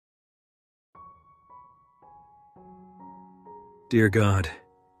Dear God,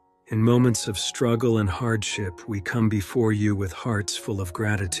 in moments of struggle and hardship, we come before you with hearts full of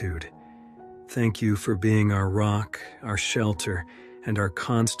gratitude. Thank you for being our rock, our shelter, and our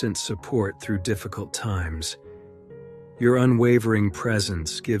constant support through difficult times. Your unwavering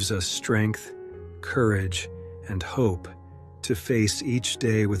presence gives us strength, courage, and hope to face each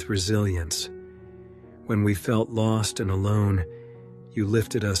day with resilience. When we felt lost and alone, you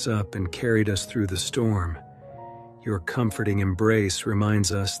lifted us up and carried us through the storm. Your comforting embrace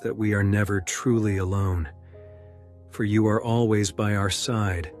reminds us that we are never truly alone, for you are always by our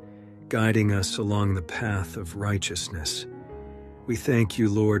side, guiding us along the path of righteousness. We thank you,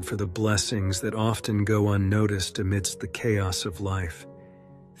 Lord, for the blessings that often go unnoticed amidst the chaos of life.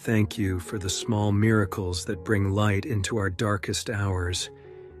 Thank you for the small miracles that bring light into our darkest hours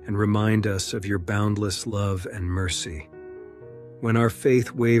and remind us of your boundless love and mercy. When our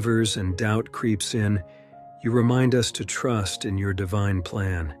faith wavers and doubt creeps in, you remind us to trust in your divine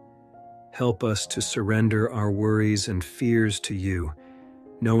plan. Help us to surrender our worries and fears to you,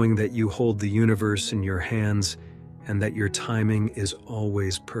 knowing that you hold the universe in your hands and that your timing is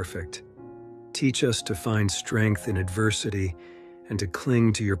always perfect. Teach us to find strength in adversity and to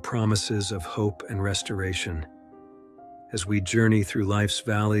cling to your promises of hope and restoration. As we journey through life's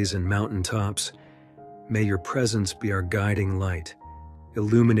valleys and mountaintops, may your presence be our guiding light,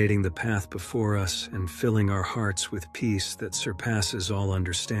 illuminating the path before us and filling our hearts with peace that surpasses all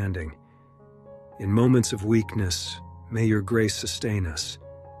understanding. In moments of weakness, may your grace sustain us.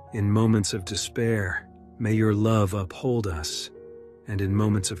 In moments of despair, may your love uphold us. And in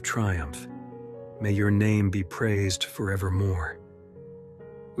moments of triumph, may your name be praised forevermore.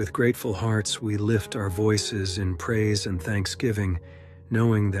 With grateful hearts, we lift our voices in praise and thanksgiving,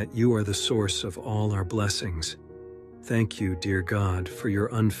 knowing that you are the source of all our blessings. Thank you, dear God, for your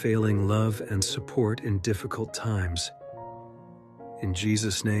unfailing love and support in difficult times. In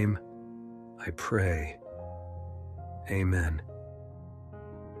Jesus' name, I pray. Amen.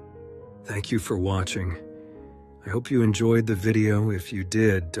 Thank you for watching. I hope you enjoyed the video. If you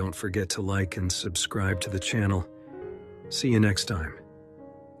did, don't forget to like and subscribe to the channel. See you next time.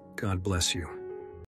 God bless you.